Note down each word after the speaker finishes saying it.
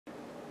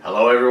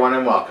Hello everyone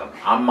and welcome.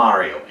 I'm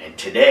Mario and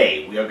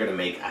today we are going to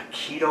make a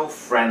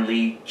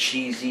keto-friendly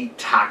cheesy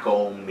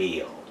taco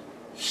meal.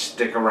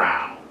 Stick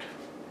around.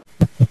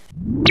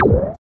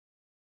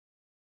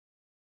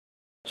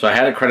 So I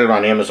had a credit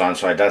on Amazon,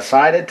 so I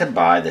decided to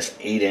buy this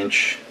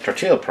 8-inch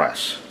tortilla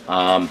press.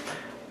 I'm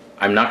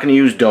not going to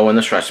use dough in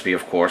this recipe,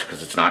 of course,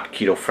 because it's not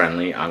keto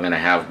friendly. I'm going to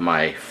have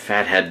my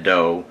fathead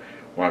dough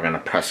where I'm going to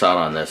press out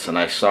on this, and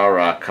I saw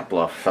a couple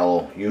of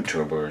fellow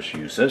YouTubers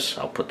use this.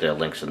 I'll put their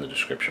links in the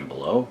description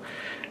below,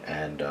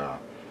 and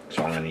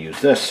so I'm going to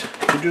use this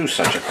to do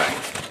such a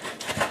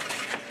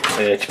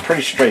thing. It's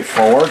pretty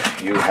straightforward.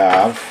 You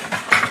have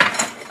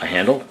a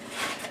handle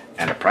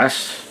and a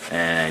press,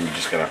 and you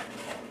just got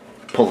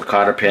to pull the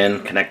cotter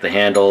pin, connect the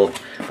handle,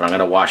 but I'm going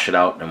to wash it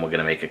out, and we're going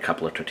to make a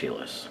couple of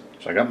tortillas.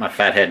 So I got my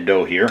fathead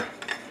dough here.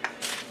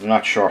 I'm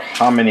not sure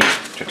how many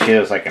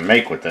tortillas I can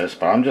make with this,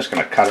 but I'm just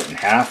going to cut it in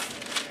half.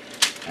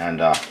 And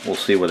we'll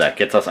see where that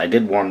gets us. I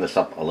did warm this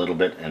up a little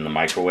bit in the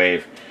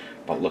microwave,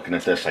 but looking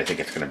at this, I think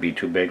it's going to be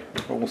too big.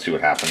 But we'll see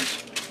what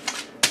happens.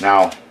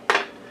 Now,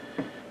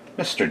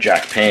 Mr.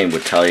 Jack Payne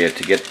would tell you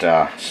to get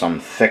some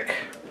thick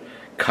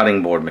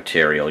cutting board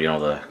material, you know,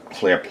 the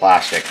clear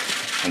plastic,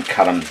 and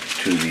cut them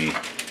to the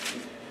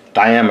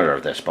diameter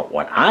of this. But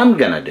what I'm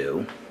going to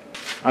do,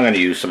 I'm going to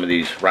use some of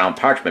these round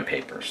parchment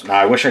papers. Now,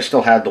 I wish I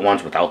still had the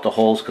ones without the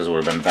holes, because it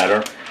would have been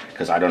better.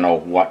 Because I don't know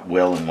what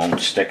will and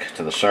won't stick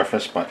to the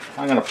surface, but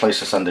I'm going to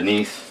place this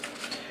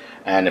underneath,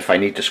 and if I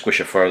need to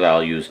squish it further,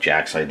 I'll use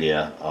Jack's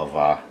idea of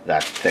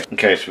that thick.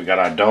 Okay, so we got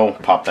our dough,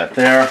 pop that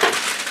there,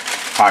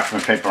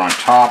 parchment paper on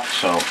top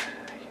so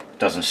it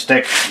doesn't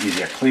stick,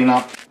 easier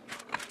cleanup,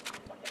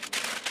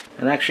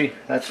 and actually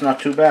that's not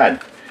too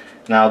bad.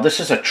 Now this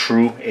is a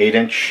true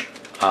 8-inch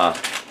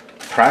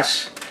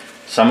press.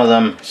 Some of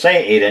them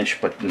say 8-inch,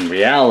 but in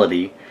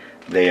reality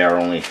they are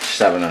only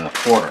 7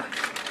 1/4.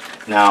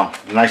 Now,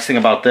 the nice thing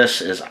about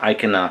this is I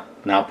can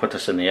now put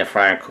this in the air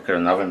fryer and cook it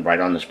in the oven right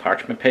on this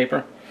parchment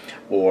paper,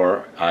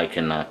 or I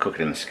can cook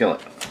it in the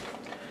skillet.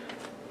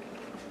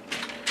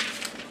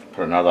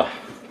 Put another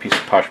piece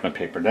of parchment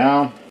paper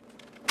down.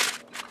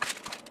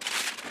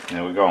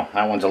 There we go.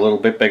 That one's a little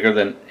bit bigger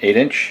than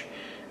 8-inch.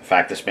 In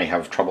fact, this may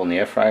have trouble in the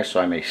air fryer, so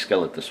I may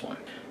skillet this one.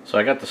 So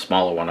I got the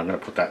smaller one. I'm going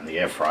to put that in the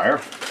air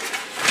fryer.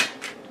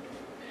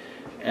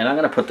 And I'm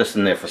going to put this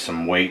in there for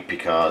some weight,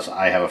 because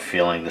I have a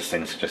feeling this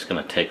thing's just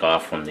going to take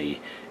off from the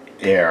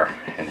air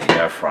in the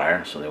air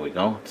fryer. So there we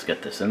go. Let's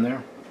get this in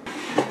there.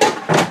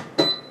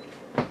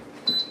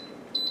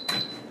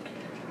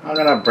 I'm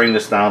going to bring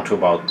this down to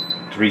about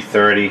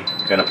 330.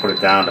 Going to put it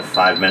down to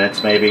 5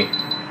 minutes maybe.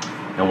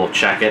 And we'll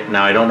check it.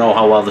 Now I don't know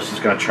how well this is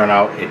going to turn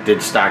out. It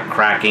did start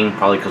cracking,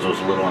 probably because it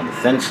was a little on the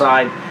thin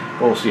side.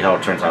 But we'll see how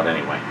it turns out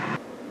anyway.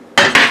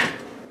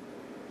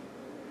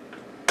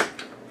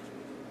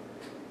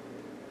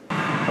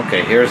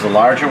 Okay, here's the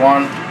larger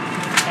one,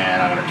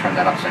 and I'm going to turn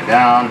that upside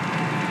down.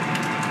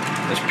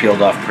 This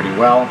peeled off pretty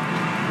well.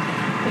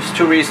 There's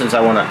two reasons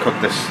I want to cook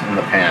this in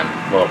the pan.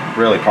 Well,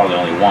 really probably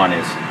only one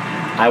is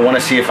I want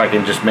to see if I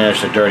can just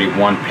manage to dirty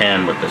one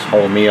pan with this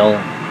whole meal.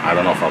 I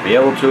don't know if I'll be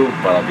able to,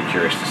 but I'll be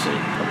curious to see.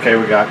 Okay,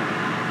 we got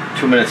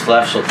 2 minutes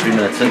left, so 3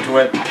 minutes into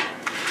it.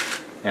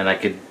 And I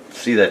could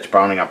see that it's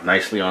browning up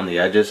nicely on the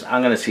edges.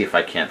 I'm going to see if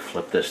I can't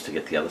flip this to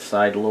get the other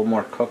side a little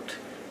more cooked,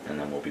 and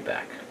then we'll be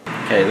back.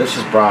 Okay, this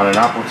is browning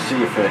up. Let's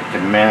see if it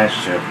can manage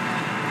to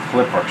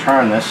flip or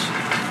turn this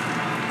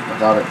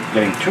without it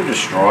getting too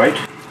destroyed.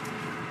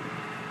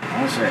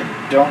 Honestly,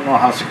 I don't know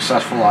how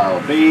successful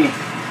I'll be.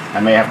 I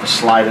may have to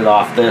slide it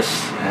off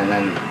this and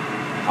then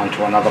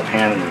onto another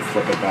pan and then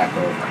flip it back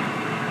over.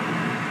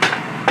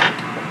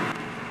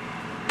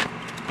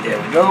 There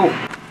we go.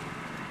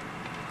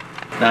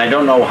 Now I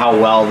don't know how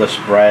well this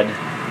bread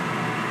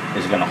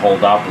is going to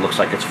hold up. It looks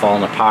like it's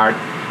falling apart.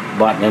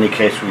 But in any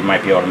case, we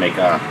might be able to make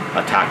a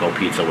taco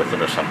pizza with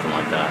it or something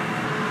like that.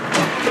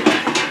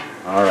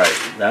 Alright,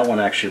 that one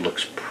actually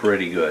looks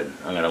pretty good.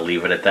 I'm going to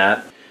leave it at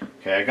that.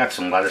 Okay, I got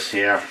some lettuce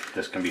here.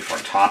 This can be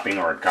for topping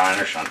or a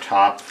garnish on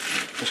top.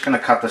 Just going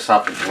to cut this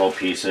up into little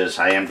pieces.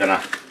 I am going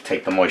to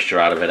take the moisture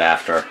out of it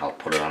after. I'll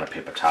put it on a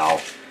paper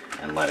towel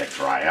and let it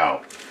dry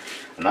out.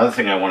 Another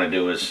thing I want to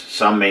do is,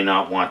 some may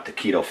not want the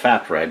keto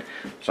fat bread,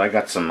 so I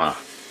got some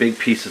big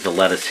pieces of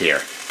lettuce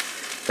here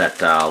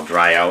that I'll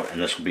dry out,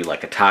 and this will be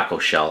like a taco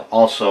shell.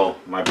 Also,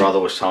 my brother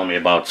was telling me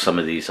about some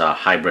of these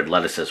hybrid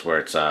lettuces where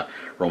it's a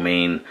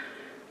romaine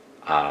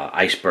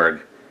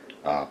iceberg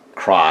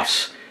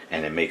cross,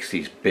 and it makes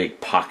these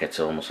big pockets.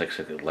 It almost looks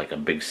like a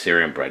big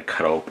Syrian bread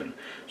cut open.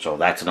 So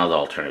that's another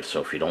alternative.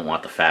 So if you don't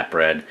want the fat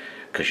bread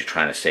because you're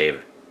trying to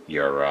save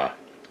your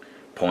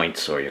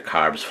points or your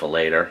carbs for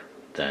later,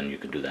 then you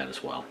can do that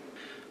as well.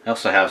 I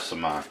also have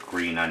some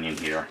green onion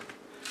here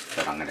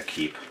that I'm going to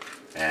keep.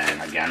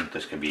 And again,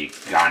 this can be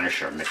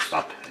garnished or mixed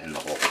up in the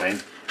whole thing.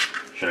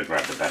 Should have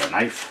grabbed a better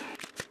knife.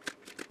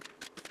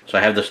 So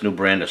I have this new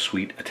brand of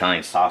sweet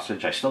Italian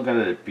sausage. I still got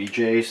it at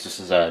BJ's. This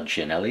is a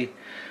Gianelli.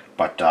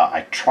 But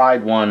I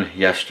tried one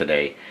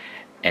yesterday,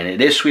 and it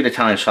is sweet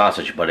Italian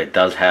sausage, but it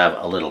does have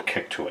a little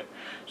kick to it.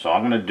 So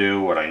I'm going to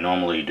do what I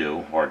normally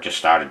do, or just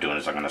started doing,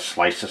 is I'm going to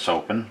slice this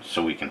open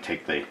so we can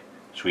take the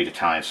sweet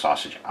Italian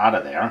sausage out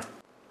of there.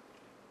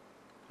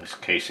 This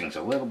casing's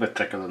a little bit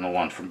thicker than the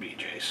one from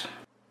BJ's.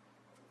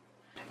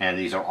 And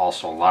these are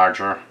also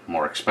larger,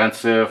 more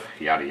expensive,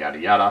 yada yada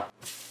yada.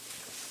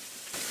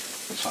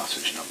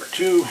 Sausage number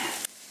 2.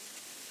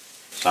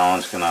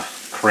 Someone's going to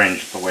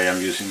cringe at the way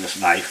I'm using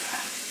this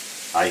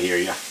knife. I hear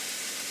you.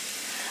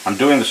 I'm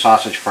doing the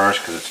sausage first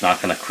because it's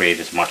not going to create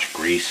as much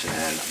grease,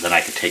 and then I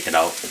can take it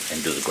out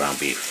and do the ground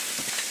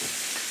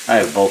beef. I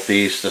have both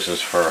these. This is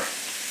for,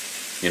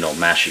 you know,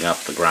 mashing up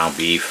the ground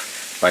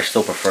beef. I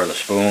still prefer the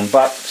spoon,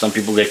 but some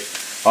people get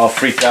all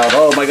freaked out.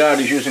 Oh my God,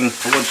 he's using a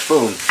wood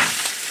spoon.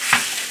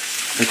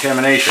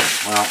 Contamination.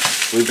 Well,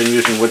 we've been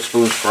using wood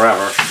spoons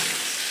forever,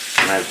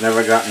 and I've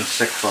never gotten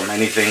sick from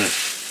anything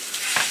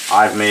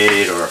I've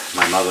made or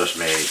my mother's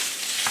made.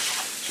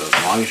 So as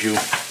long as you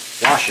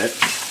wash it,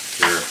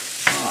 you're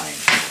fine.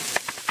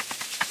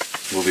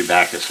 We'll be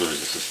back as soon as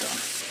this is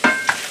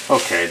done.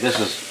 Okay, this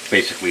is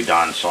basically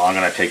done, so I'm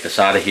going to take this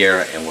out of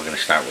here and we're going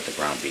to start with the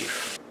ground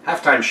beef.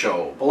 Halftime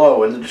show.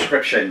 Below in the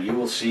description you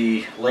will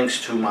see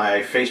links to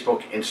my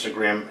Facebook,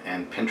 Instagram,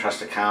 and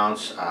Pinterest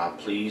accounts.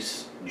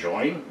 Please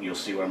join. You'll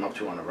see what I'm up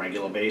to on a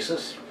regular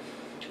basis.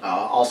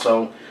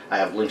 Also, I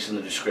have links in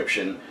the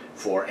description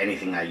for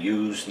anything I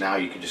use. Now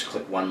you can just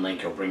click one link,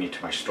 it'll bring you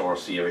to my store,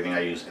 see everything I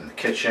use in the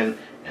kitchen,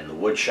 in the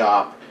wood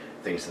shop,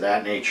 things of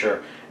that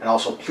nature. And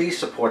also please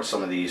support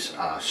some of these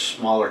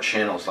smaller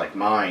channels like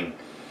mine.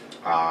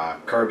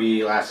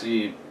 Kirby,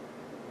 Lassie,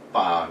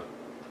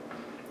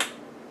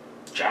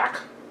 Jack.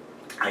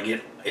 I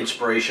get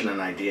inspiration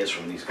and ideas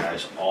from these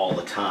guys all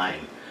the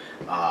time.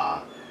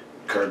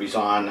 Kirby's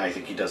on, I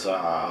think he does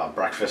a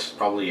breakfast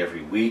probably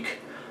every week.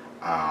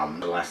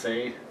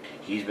 Lassie,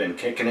 he's been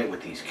kicking it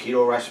with these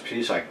keto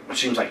recipes, like it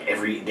seems like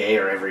every day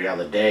or every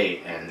other day,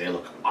 and they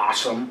look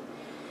awesome.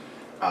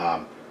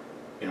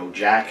 You know,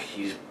 Jack,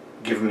 he's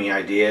giving me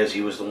ideas.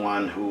 He was the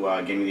one who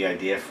gave me the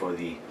idea for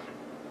the,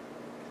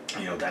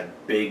 you know,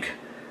 that big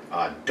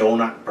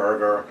donut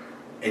burger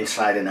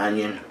inside an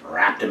onion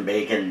wrapped in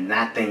bacon.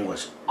 That thing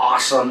was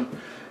awesome.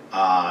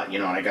 You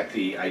know, I got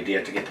the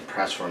idea to get the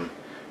press from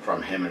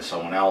him and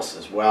someone else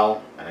as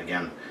well. And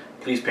again,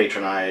 please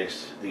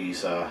patronize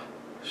these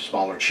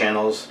smaller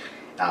channels.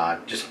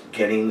 Just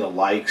getting the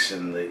likes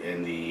and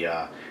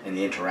the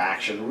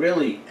interaction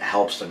really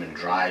helps them and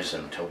drives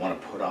them to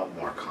want to put out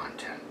more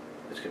content.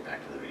 Let's get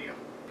back to the video.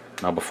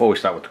 Now before we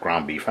start with the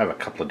ground beef, I have a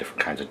couple of different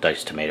kinds of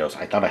diced tomatoes.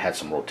 I thought I had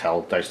some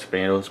Rotel diced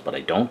tomatoes, but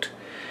I don't.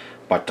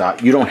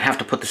 But you don't have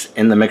to put this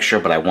in the mixture,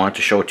 but I wanted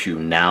to show it to you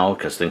now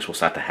because things will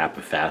start to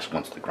happen fast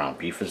once the ground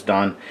beef is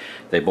done.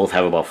 They both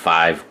have about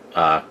 5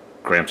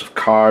 grams of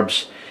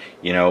carbs,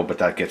 you know, but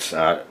that gets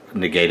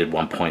negated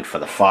 1 point for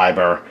the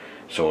fiber.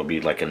 So it'll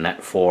be like a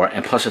net 4,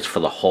 and plus it's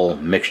for the whole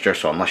mixture,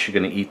 so unless you're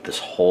going to eat this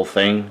whole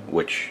thing,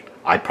 which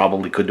I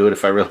probably could do it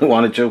if I really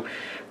wanted to,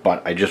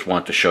 but I just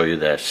want to show you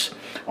this.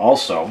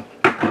 Also,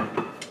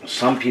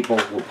 some people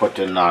will put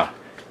in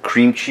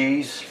cream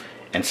cheese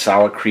and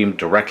sour cream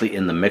directly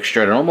in the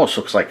mixture. It almost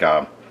looks like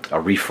a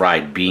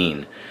refried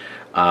bean.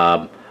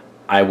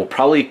 I will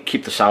probably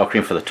keep the sour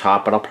cream for the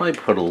top, but I'll probably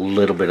put a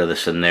little bit of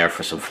this in there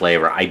for some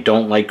flavor. I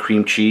don't like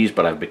cream cheese,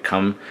 but I've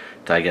become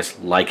to, I guess,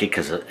 like it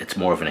because it's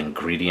more of an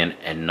ingredient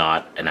and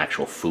not an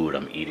actual food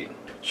I'm eating.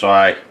 So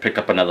I picked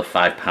up another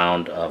 5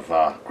 pound of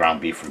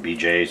ground beef from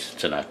BJ's.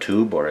 It's in a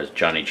tube, or as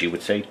Johnny G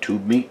would say,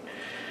 tube meat.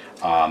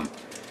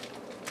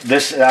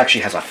 This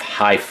actually has a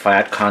high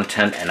fat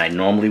content, and I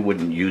normally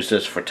wouldn't use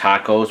this for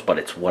tacos, but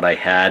it's what I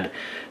had.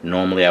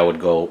 Normally I would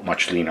go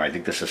much leaner. I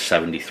think this is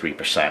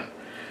 73%.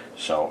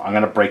 So I'm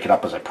going to break it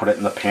up as I put it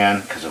in the pan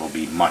because it will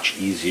be much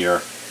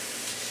easier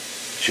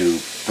to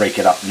break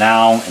it up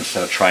now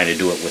instead of trying to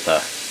do it with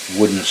a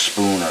wooden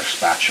spoon or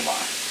spatula.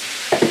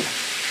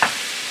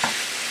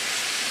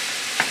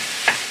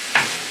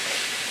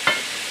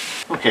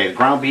 Okay, the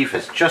ground beef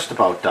is just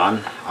about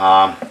done.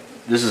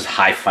 This is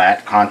high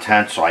fat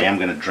content, so I am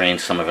going to drain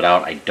some of it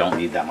out. I don't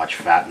need that much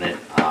fat in it.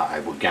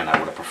 Again, I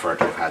would have preferred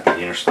to have had the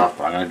leaner stuff,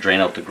 but I'm going to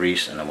drain out the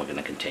grease and then we're going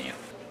to continue.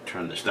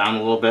 Turn this down a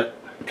little bit.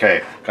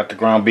 Okay, got the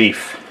ground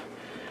beef.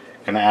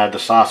 Going to add the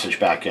sausage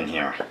back in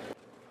here.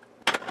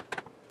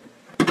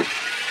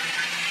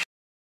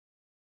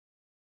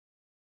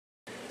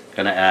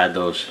 Going to add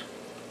those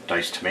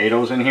diced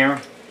tomatoes in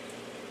here.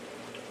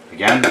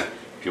 Again,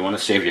 if you want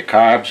to save your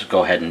carbs,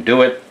 go ahead and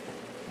do it,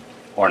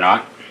 or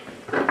not.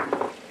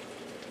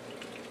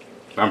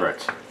 Remember,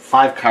 it's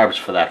 5 carbs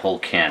for that whole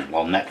can,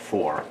 well, net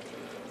 4.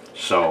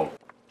 So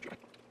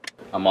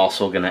I'm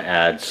also going to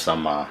add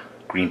some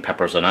green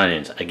peppers and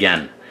onions.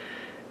 Again,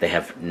 they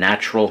have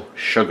natural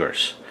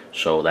sugars,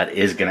 so that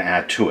is going to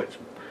add to it.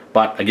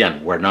 But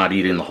again, we're not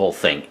eating the whole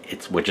thing.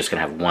 We're just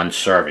going to have 1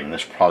 serving.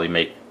 This will probably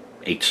make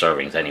 8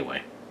 servings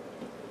anyway.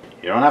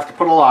 You don't have to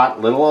put a lot,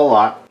 little or a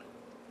lot.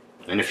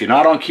 And if you're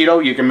not on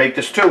keto, you can make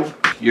this too.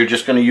 You're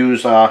just going to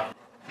use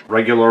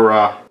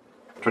regular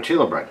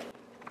tortilla bread.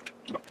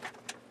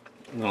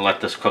 I'm going to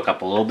let this cook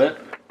up a little bit.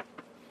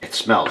 It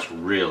smells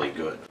really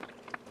good.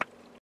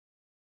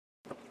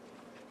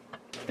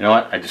 You know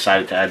what? I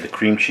decided to add the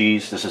cream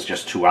cheese. This is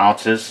just 2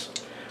 ounces.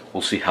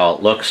 We'll see how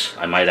it looks.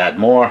 I might add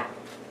more.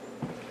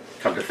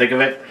 Come to think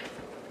of it,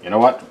 you know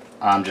what?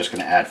 I'm just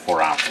going to add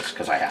 4 ounces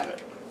because I have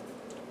it.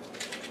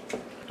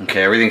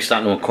 Okay, everything's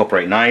starting to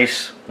incorporate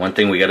nice. One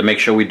thing we got to make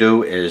sure we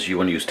do is you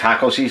want to use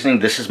taco seasoning.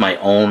 This is my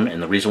own,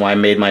 and the reason why I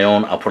made my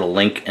own, I'll put a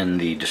link in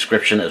the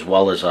description as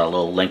well as a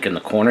little link in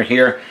the corner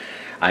here.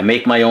 I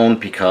make my own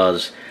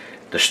because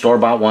the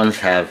store-bought ones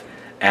have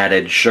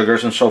added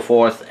sugars and so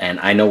forth, and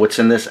I know what's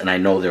in this, and I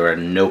know there are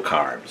no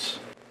carbs.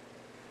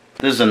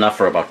 This is enough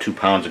for about 2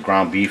 pounds of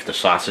ground beef. The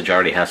sausage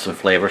already has some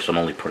flavor, so I'm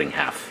only putting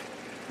half.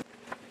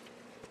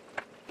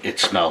 It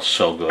smells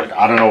so good.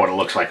 I don't know what it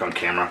looks like on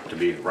camera to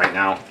be right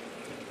now.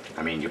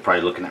 I mean, you're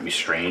probably looking at me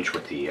strange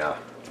with the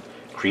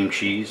cream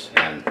cheese,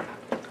 and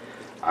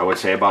I would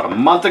say about a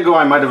month ago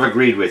I might have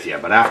agreed with you,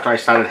 but after I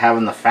started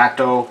having the fat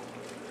dough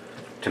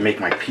to make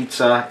my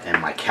pizza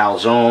and my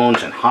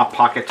calzones and Hot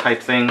Pocket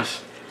type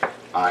things,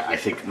 I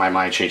think my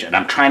mind changed, and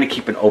I'm trying to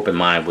keep an open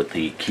mind with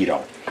the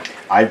keto.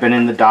 I've been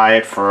in the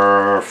diet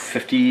for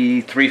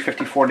 53,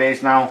 54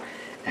 days now,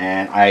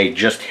 and I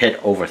just hit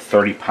over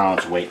 30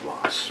 pounds weight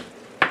loss.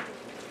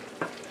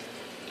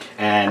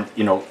 And,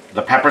 you know,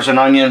 the peppers and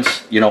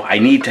onions, you know, I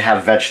need to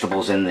have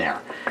vegetables in there.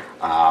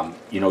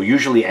 You know,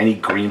 usually any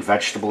green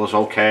vegetable is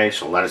okay,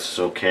 so lettuce is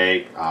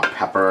okay,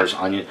 peppers,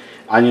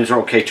 onions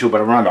are okay too,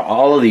 but remember,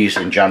 all of these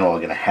in general are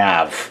going to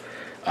have,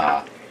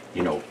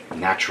 you know,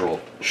 natural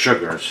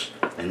sugars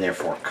and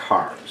therefore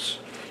carbs.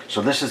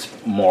 So this is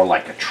more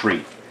like a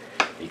treat.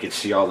 You can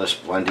see all this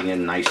blending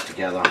in nice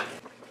together.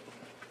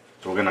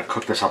 So we're going to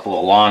cook this up a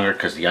little longer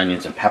because the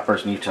onions and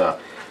peppers need to,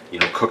 you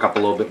know, cook up a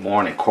little bit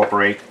more and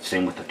incorporate.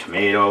 Same with the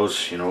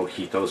tomatoes, you know,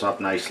 heat those up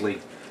nicely.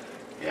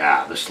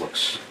 Yeah, this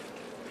looks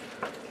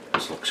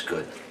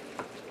good.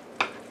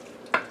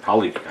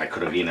 Probably I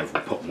could have even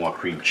put more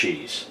cream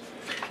cheese.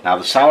 Now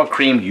the sour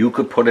cream, you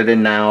could put it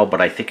in now,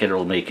 but I think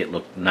it'll make it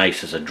look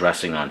nice as a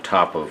dressing on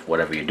top of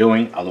whatever you're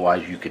doing.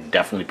 Otherwise, you could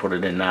definitely put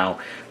it in now,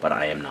 but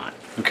I am not.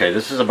 Okay,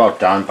 this is about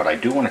done, but I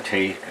do want to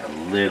take a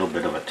little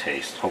bit of a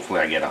taste.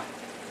 Hopefully I get a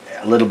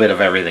little bit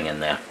of everything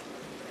in there.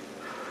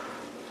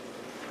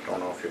 Don't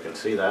know if you can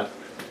see that.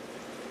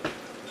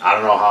 I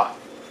don't know how,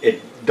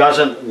 it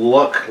doesn't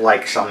look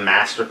like some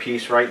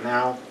masterpiece right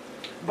now,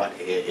 but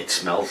it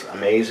smells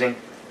amazing.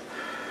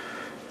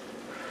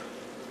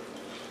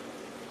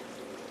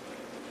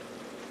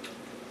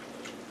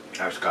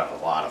 That's got a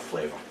lot of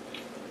flavor.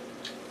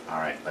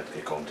 Alright, let's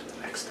get going to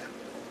the next step.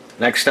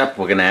 Next step,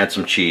 we're going to add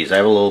some cheese. I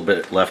have a little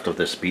bit left of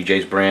this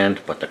BJ's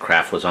brand, but the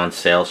Kraft was on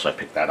sale, so I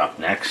picked that up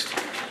next.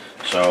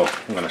 So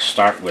I'm going to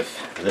start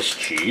with this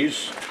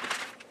cheese.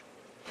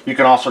 You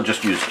can also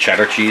just use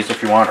cheddar cheese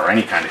if you want, or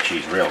any kind of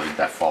cheese really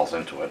that falls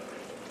into it.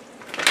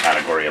 The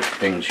category of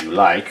things you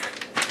like.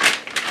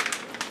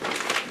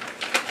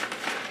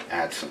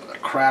 Add some of the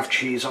Kraft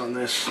cheese on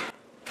this.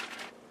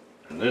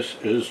 And this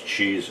is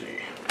cheesy.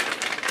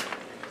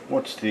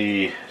 What's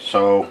the,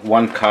 so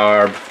 1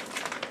 gram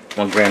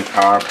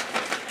carb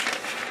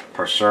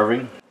per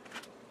serving,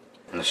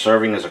 and the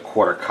serving is a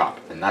 1/4 cup,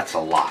 and that's a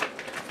lot.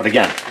 But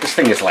again, this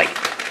thing is like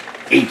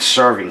 8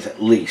 servings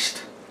at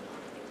least.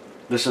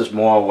 This is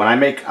more, when I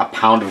make a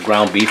pound of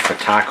ground beef for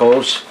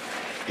tacos,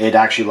 it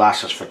actually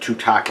lasts us for 2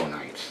 taco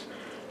nights.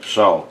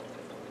 So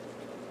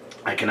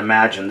I can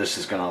imagine this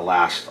is going to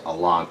last a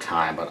long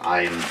time, but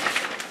I am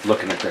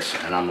looking at this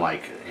and I'm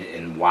like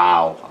in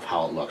wow of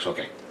how it looks.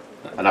 Okay.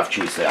 Enough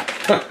cheese there.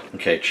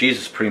 Okay, cheese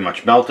is pretty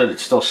much melted.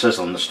 It's still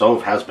sizzling. The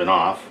stove has been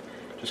off.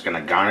 Just going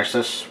to garnish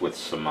this with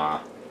some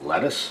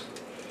lettuce.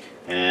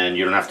 And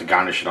you don't have to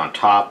garnish it on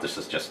top. This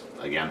is just,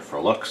 again,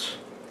 for looks.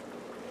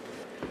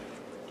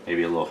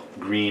 Maybe a little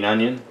green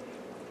onion.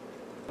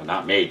 Well,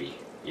 not maybe.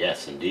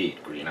 Yes, indeed,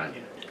 green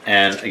onion.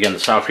 And again,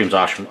 the sour cream's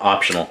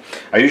optional.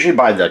 I usually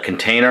buy the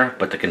container,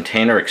 but the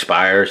container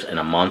expires in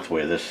a month,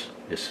 where this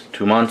is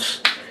 2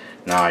 months.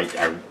 Now,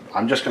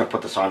 I'm just going to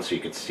put this on so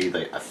you can see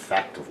the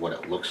effect of what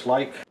it looks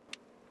like.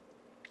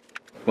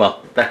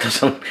 Well, that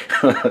doesn't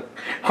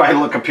quite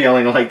look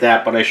appealing like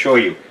that, but I assure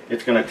you,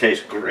 it's going to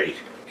taste great.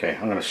 Okay,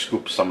 I'm going to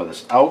scoop some of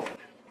this out,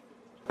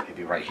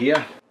 maybe right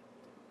here,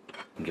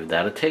 and give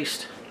that a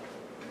taste.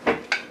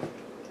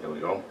 There we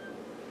go.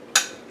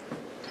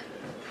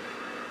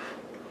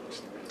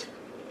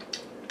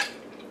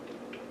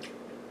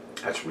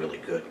 That's really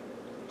good.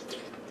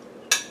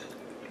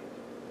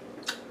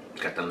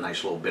 Got that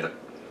nice little bit of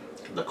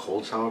the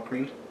cold sour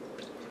cream.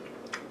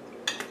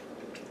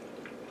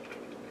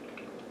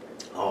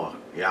 Oh,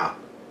 yeah.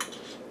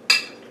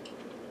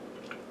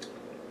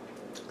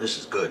 This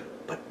is good,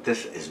 but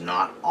this is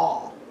not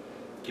all.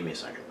 Give me a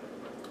second.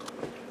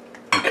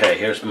 Okay,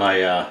 here's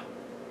my, I'm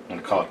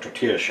going to call it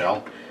tortilla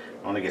shell.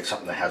 I want to get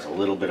something that has a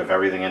little bit of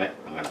everything in it.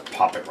 I'm going to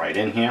pop it right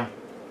in here.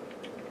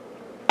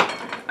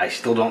 I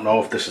still don't know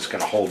if this is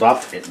going to hold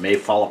up. It may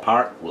fall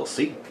apart. We'll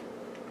see.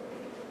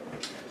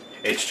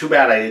 It's too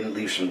bad I didn't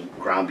leave some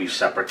ground beef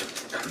separate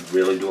to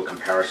really do a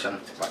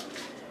comparison, but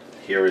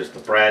here is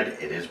the bread.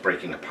 It is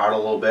breaking apart a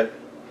little bit.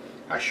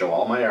 I show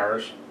all my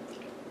errors.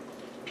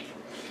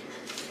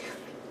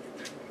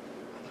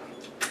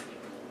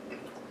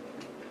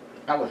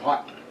 That was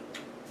hot.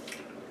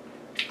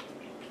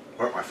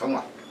 Hurt my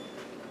finger.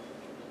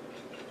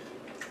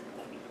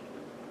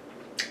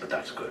 But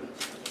that's good.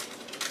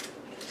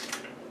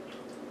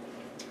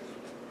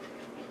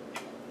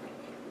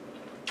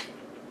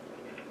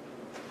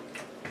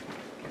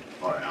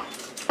 Oh yeah.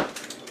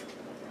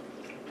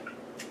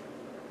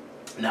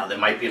 Now there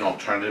might be an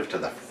alternative to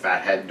the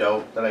fathead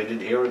dough that I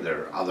did here.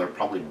 There are other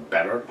probably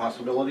better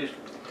possibilities.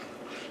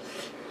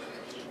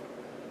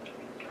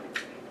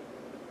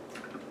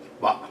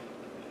 But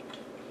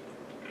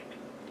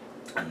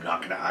I'm not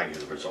going to argue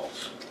the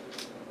results.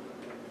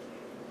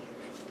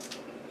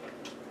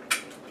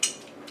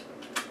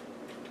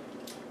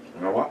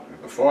 You know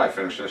what? Before I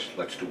finish this,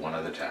 let's do one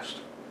other test.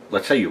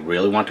 Let's say you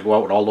really want to go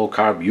out with all low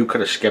carb. You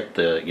could have skipped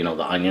the, you know,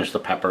 the onions, the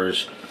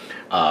peppers,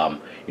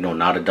 you know,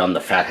 not have done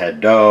the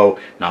fathead dough,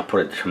 not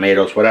put the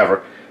tomatoes,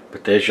 whatever.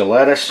 But there's your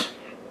lettuce.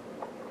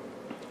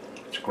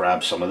 Let's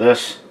grab some of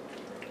this.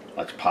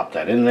 Let's pop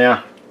that in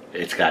there.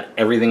 It's got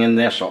everything in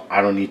there, so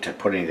I don't need to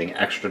put anything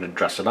extra to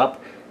dress it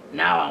up.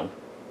 Now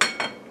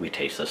we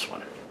taste this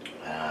one.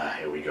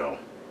 Here we go.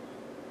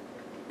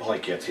 Well, I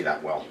can't see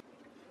that well.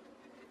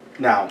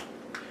 Now,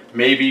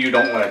 maybe you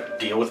don't want to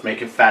deal with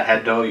making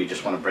fathead dough. You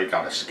just want to break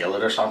out a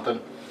skillet or something.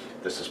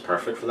 This is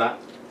perfect for that.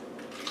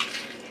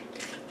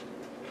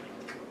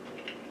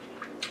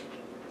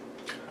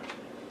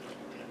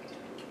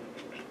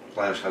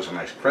 Lettuce has a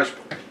nice crisp.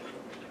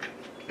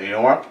 And you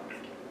know what?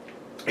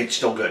 It's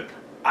still good.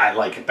 I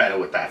like it better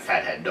with that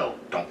fathead dough.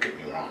 Don't get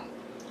me wrong.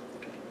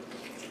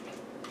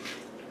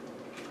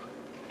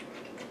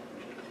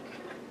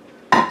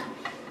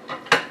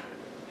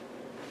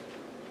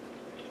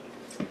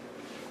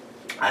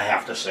 I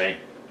have to say,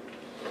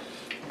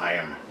 I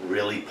am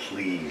really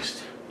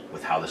pleased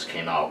with how this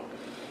came out.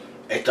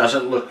 It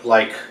doesn't look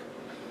like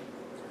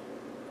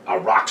a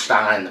rock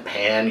star in the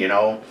pan, you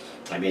know.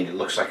 I mean, it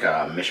looks like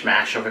a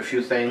mishmash of a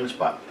few things,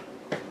 but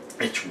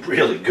it's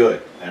really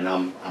good, and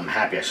I'm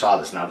happy I saw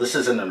this. Now, this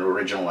isn't an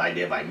original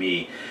idea by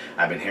me.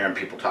 I've been hearing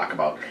people talk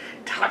about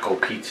taco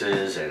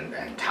pizzas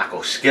and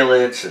taco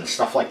skillets and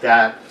stuff like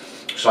that.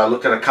 So I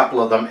looked at a couple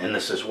of them, and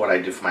this is what I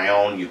do for my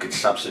own. You could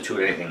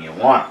substitute anything you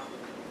want.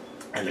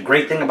 And the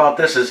great thing about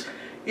this is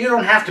you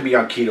don't have to be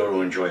on keto to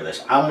enjoy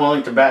this. I'm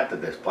willing to bet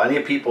that there's plenty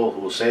of people who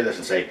will say this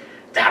and say,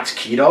 that's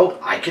keto,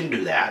 I can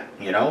do that,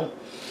 you know.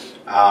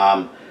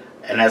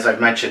 And as I've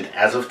mentioned,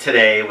 as of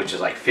today, which is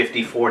like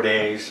 54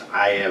 days,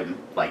 I am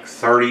like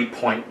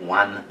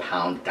 30.1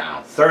 pounds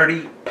down.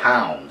 30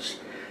 pounds.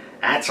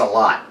 That's a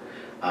lot.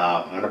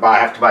 I'm going to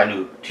have to buy a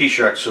new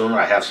t-shirt soon.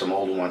 I have some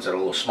older ones that are a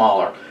little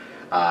smaller.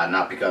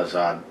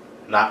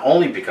 Not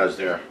only because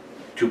they're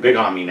too big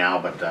on me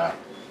now, but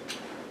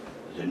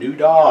the new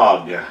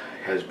dog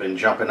has been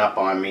jumping up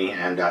on me,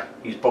 and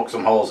he's poked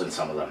some holes in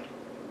some of them.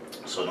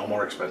 So no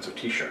more expensive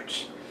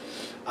t-shirts.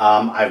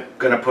 I'm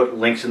going to put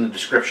links in the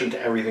description to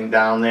everything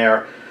down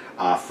there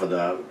for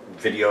the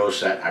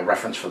videos that I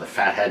referenced for the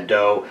fathead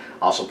dough.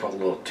 Also put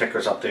little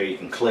tickers up there you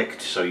can click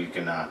so you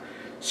can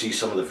see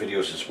some of the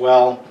videos as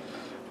well.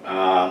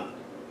 I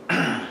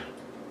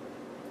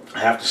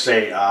have to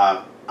say,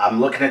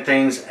 I'm looking at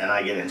things and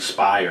I get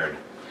inspired.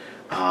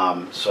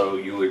 So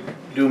you would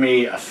do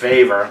me a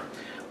favor,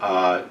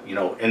 you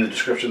know, in the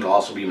description there'll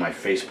also be my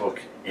Facebook,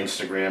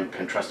 Instagram,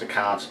 Pintrest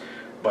accounts.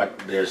 But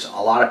there's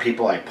a lot of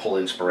people I pull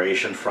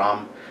inspiration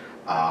from.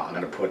 I'm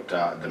going to put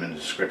them in the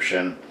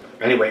description.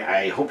 Anyway,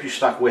 I hope you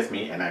stuck with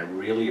me, and I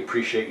really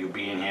appreciate you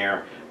being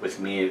here with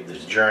me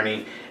this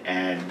journey.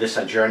 And this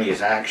journey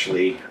is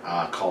actually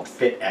called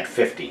Fit at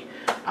 50.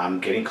 I'm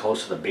getting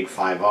close to the big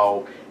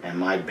 5-0, and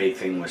my big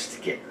thing was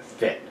to get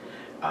fit,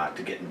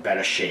 to get in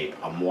better shape.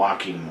 I'm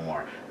walking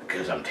more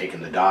because I'm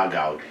taking the dog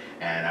out,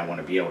 and I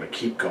want to be able to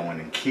keep going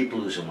and keep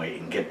losing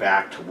weight and get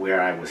back to where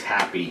I was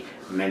happy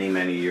many,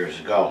 many years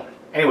ago.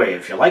 Anyway,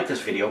 if you like this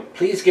video,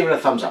 please give it a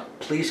thumbs up.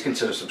 Please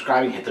consider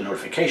subscribing, hit the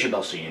notification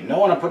bell so you know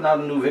when I'm putting out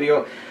a new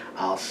video.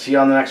 I'll see you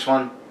on the next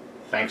one.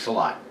 Thanks a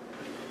lot.